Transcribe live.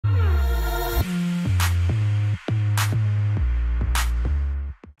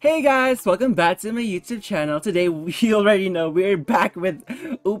Hey guys, welcome back to my YouTube channel. Today, we already know we're back with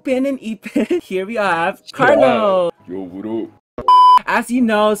Upin and Ipin. Here we have Carlo. Yo, what up? As you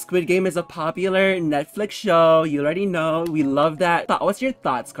know, Squid Game is a popular Netflix show. You already know, we love that. What's your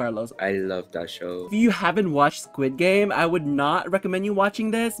thoughts, Carlos? I love that show. If you haven't watched Squid Game, I would not recommend you watching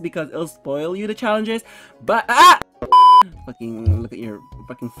this because it'll spoil you the challenges. But fucking look at your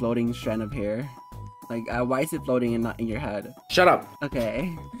fucking floating strand of hair. Like, why is it floating and not in your head? Shut up.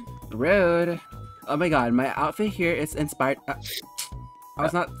 Okay. Rude. Oh my god, my outfit here is inspired. I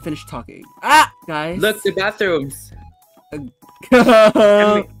was not finished talking. Guys. Look, the bathrooms.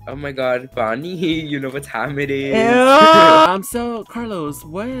 Oh Oh my god, Bonnie, you know what time it is. So Carlos,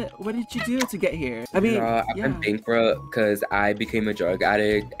 what did you do to get here? I mean, I'm bankrupt because I became a drug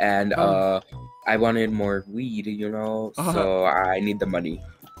addict and I wanted more weed, you know, so I need the money.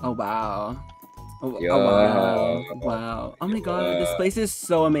 Oh wow. Oh Yeah. wow. Wow. Oh my god, this place is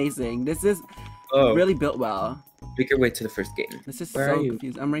so amazing. This is really built well. Make your way to the first game. This is Where so are you?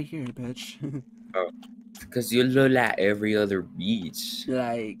 confusing. I'm right here, bitch. Because you look like every other beach.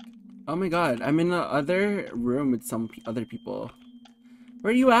 Like, oh my god, I'm in the other room with some other people.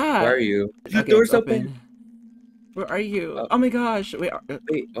 Where are you at? Where are you? The Okay, door's it's open. Where are you? Oh my gosh, wait.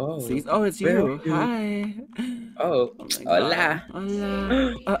 Wait, oh. See? Oh, it's Where you. are you? Hi. Oh, Oh my hola. god.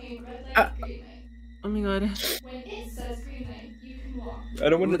 Hola. Oh my god. I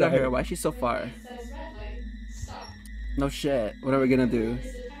don't want to Look at die. her. Why is she so far? No shit. What are we gonna do?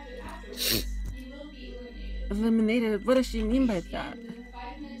 Eliminated? What does she mean by that?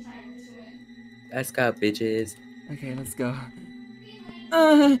 Let's go, bitches. Okay, let's go.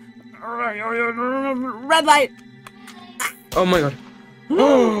 Red light! Oh my god.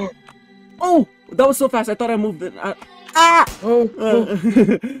 Oh! That was so fast. I thought I moved it. Oh,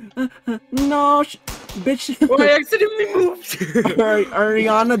 No, bitch. oh, I accidentally moved.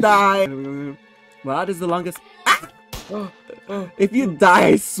 Ariana died. Wow, this is the longest. Oh, oh. If you die,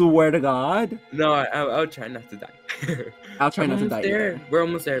 I swear to God. No, I'll try not to die. I'll try not to die. There. Either. We're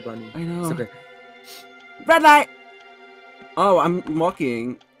almost there, Bunny. I know. It's okay. Red light. Oh, I'm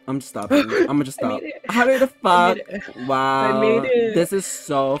walking. I'm stopping. I'm gonna just stop. How did the fuck? Wow. I made it. This is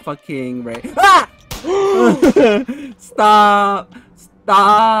so fucking right. Stop!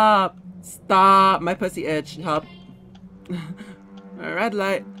 Stop! Stop! My pussy itch. Help. Red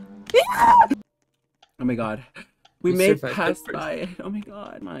light. Oh my god. We made past by it. Oh my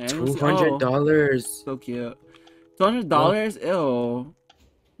god. $200. So cute. $200? Ew.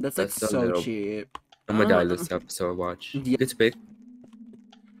 That's like That's so cheap. I'm gonna die this episode. Watch. Yeah. It's big.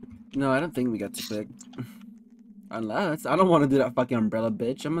 No, I don't think we got to pick. Unless I don't want to do that fucking umbrella,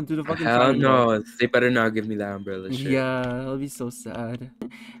 bitch. I'm gonna do the fucking. Hell no! They better not give me that umbrella shit. Yeah, that'll be so sad.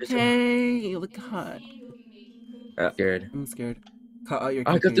 Hey, you look hot. I'm scared. I'm scared. Cut out your.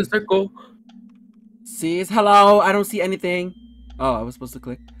 I got the circle. See, hello. I don't see anything. Oh, I was supposed to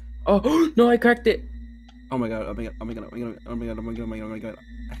click. Oh no! I cracked it. Oh my god! Oh my god! Oh my god! Oh my god! Oh my god! Oh my god! Oh my god! Oh my god!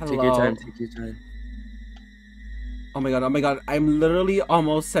 Hello. Take your time. Take your time. Oh my god! Oh my god! I'm literally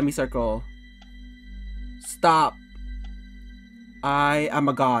almost semicircle. Stop. I am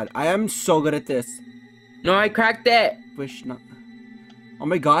a god. I am so good at this. No, I cracked it. Wish not. Oh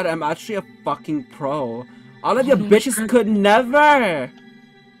my god, I'm actually a fucking pro. All of you bitches could never.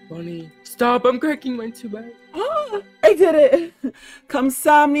 Bunny, stop! I'm cracking mine too bad. I did it.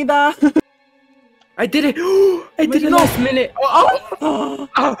 감사합니다. I did it. I did it last minute. Oh.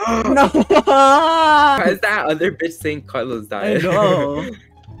 No. Why is that other bitch saying Carlos I died? know.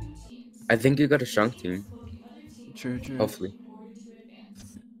 I think you got a strong team. True, true. Hopefully.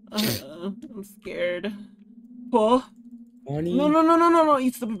 I'm scared. Oh. Bonnie. No, you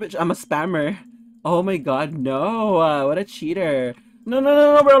stupid bitch. I'm a spammer. Oh my god, no. What a cheater. No,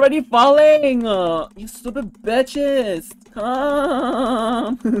 we're already falling. You stupid bitches.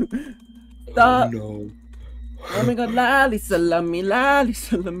 Come. Stop. Oh, no. Oh my god, lali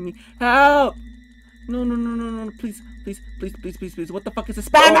salami. Help. No. Please. What the fuck is a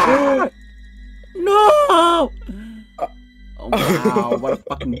spammer? No. Oh wow, what a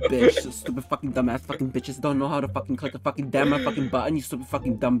fucking bitch. You stupid fucking dumbass fucking bitches don't know how to fucking click a fucking damn fucking button, you stupid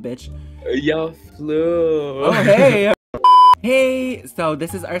fucking dumb bitch. Yo, flew. Oh hey. Hey, so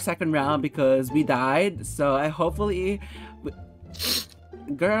this is our second round because we died. So I hopefully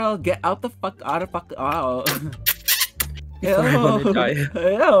girl, get out the fuck out. Before I want to die.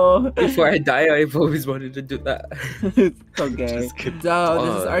 Ew. Before I die, I've always wanted to do that. It's okay. Just kidding. So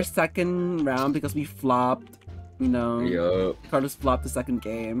this is our second round because we flopped. You know, Yo. Carlos flopped the second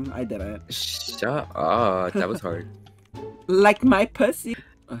game. I didn't. Shut up. That was hard. Like my pussy.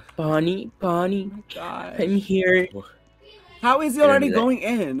 Bonnie, Oh my god. I'm here. How is he already going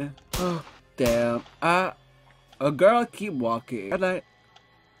in? Oh, damn. A girl keep walking. And oh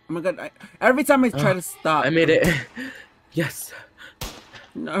my god, every time I try to stop. I made it. Yes.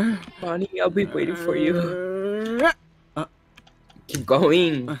 No. Bonnie, I'll be waiting for you. Keep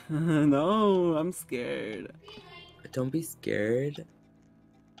going. No, I'm scared. Don't be scared.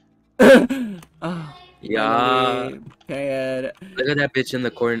 Oh, Yeah. Period. Look at that bitch in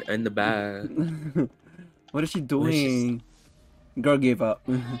the corner in the back. What is she doing? Girl gave up.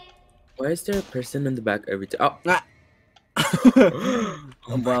 Why is there a person in the back every time? Oh.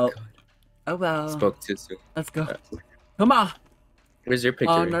 Oh well. Oh well. Spoke too soon. Let's go. Come on. Where's your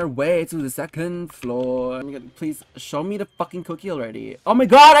picture? On our way to the second floor. Oh my god, please show me the fucking cookie already. Oh my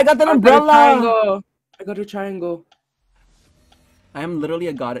god, I got that umbrella! I got a triangle. I am literally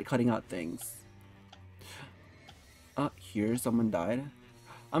a god at cutting out things. Here someone died.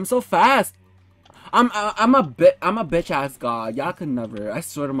 I'm so fast. I'm a bitch ass god. Y'all could never. I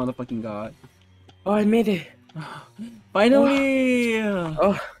swear to motherfucking god. Oh, I made it. Finally.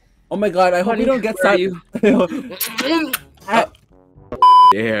 Oh my god, I hope you don't get sad.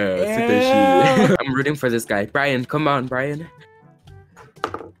 Yeah. I'm rooting for this guy. Brian, come on, Brian.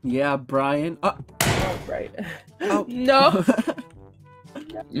 Yeah, Brian. Oh, Brian. Oh. No.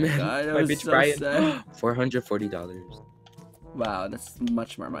 Man, god, my bitch so Brian. sad. $440. Wow, that's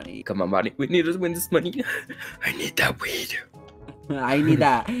much more money. Come on, buddy. We need to win this money. I need that weed. I need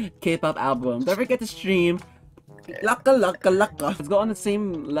that K-pop album. Don't forget to stream. Laka laka laka. Let's go on the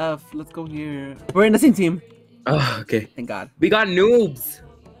same left. Let's go here. We're in the same team. Oh, okay. Thank God. We got noobs.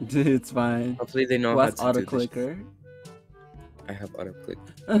 Dude, it's fine. Hopefully they know how to auto do clicker. This. I have auto click.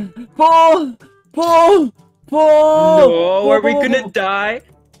 Pull! Pull! Pull! No, are we gonna die?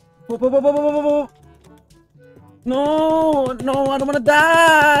 Pull. No, no, I don't wanna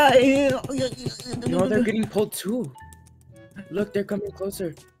die. No, they're getting pulled too. Look, they're coming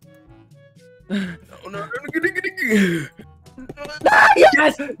closer. No.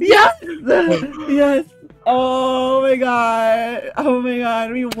 Yes! Yes! Yes! Oh my god! Oh my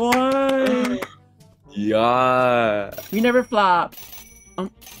god, we won! Yeah! We never flop! Oh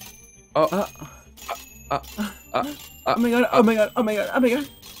my god, oh my god, oh my god, oh my god!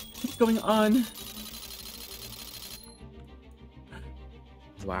 What's going on?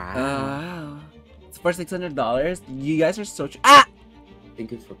 Wow. It's for $600. You guys are so ah!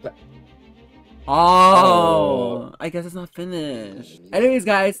 Thank you for Oh, I guess it's not finished. Anyways,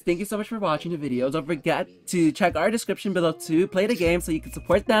 guys, thank you so much for watching the video. Don't forget to check our description below to play the game so you can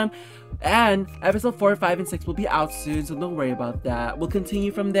support them. And episode 4, 5, and 6 will be out soon, so don't worry about that. We'll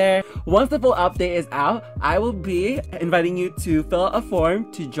continue from there. Once the full update is out, I will be inviting you to fill out a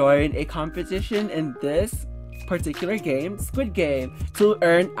form to join a competition in this particular game, Squid Game, to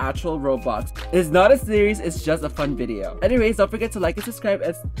earn actual Robux. It's not a series, it's just a fun video. Anyways, don't forget to like and subscribe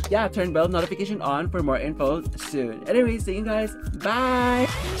and yeah, turn bell notification on for more info soon. Anyways, see you guys. Bye!